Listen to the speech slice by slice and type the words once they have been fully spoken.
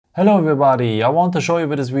Hello everybody, I want to show you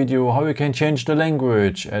with this video how you can change the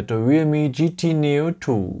language at the Realme GT Neo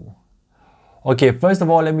 2. Okay, first of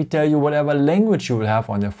all, let me tell you whatever language you will have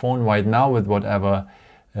on your phone right now with whatever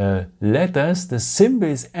letters, the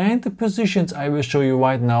symbols and the positions I will show you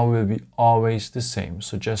right now will be always the same.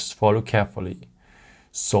 So just follow carefully.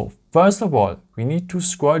 So first of all, we need to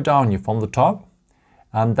scroll down here from the top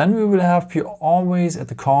and then we will have here always at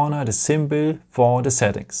the corner the symbol for the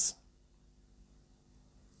settings.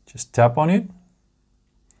 Just tap on it.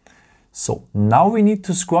 So now we need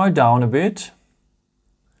to scroll down a bit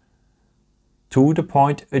to the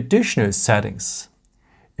point additional settings.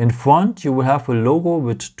 In front you will have a logo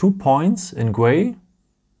with 2 points in gray.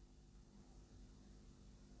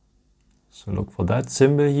 So look for that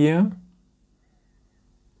symbol here.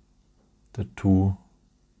 The 2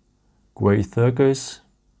 gray circles.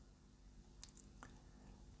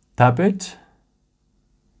 Tap it.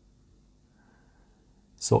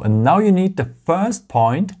 So, and now you need the first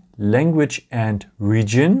point, language and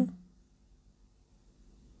region.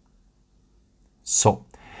 So,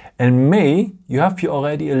 in May, you have here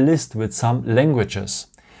already a list with some languages.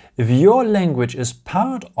 If your language is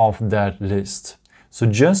part of that list, so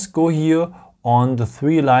just go here on the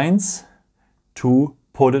 3 lines to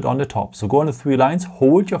put it on the top. So go on the 3 lines,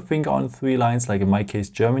 hold your finger on the 3 lines, like in my case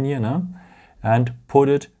German here, no? And put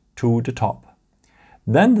it to the top.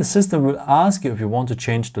 Then the system will ask you if you want to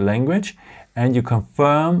change the language and you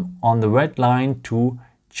confirm on the red line to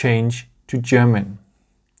change to German.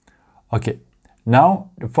 Okay, now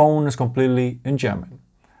the phone is completely in German.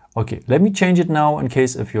 Okay, let me change it now in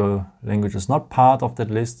case if your language is not part of that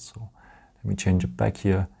list. So let me change it back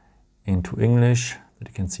here into English that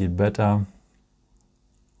you can see it better.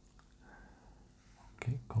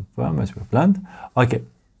 Okay, confirm as we have learned. Okay,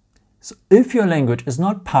 so if your language is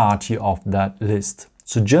not part here of that list,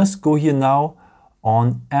 so just go here now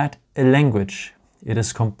on add a language. It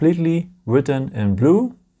is completely written in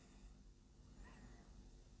blue.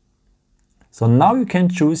 So now you can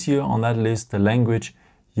choose here on that list the language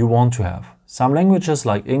you want to have. Some languages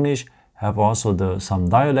like English have also some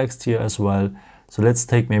dialects here as well. So let's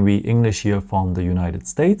take maybe English here from the United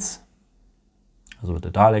States. So the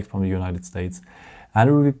dialect from the United States. And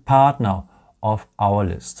it will be part now of our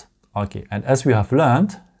list. Okay, and as we have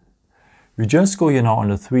learned, we just go here now on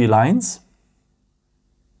the 3 lines,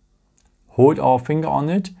 hold our finger on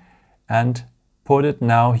it and put it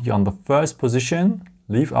now here on the first position,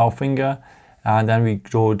 leave our finger, and then we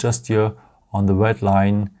go just here on the red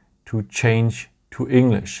line to change to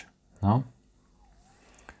English. No?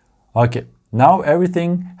 Okay, now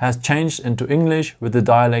everything has changed into English with the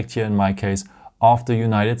dialect here in my case of the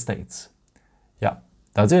United States. Yeah,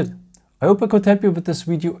 that's it. I hope I could help you with this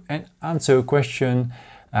video and answer your question.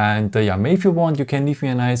 And yeah, maybe if you want, you can leave me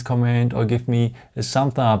a nice comment or give me a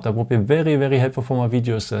thumbs up. That would be very, very helpful for my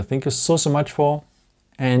videos. Thank you so much for.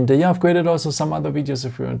 And yeah, I've created also some other videos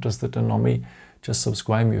if you're interested in me. Just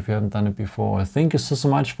subscribe me if you haven't done it before. Thank you so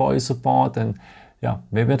much for your support. And yeah,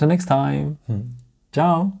 maybe until next time.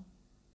 Ciao.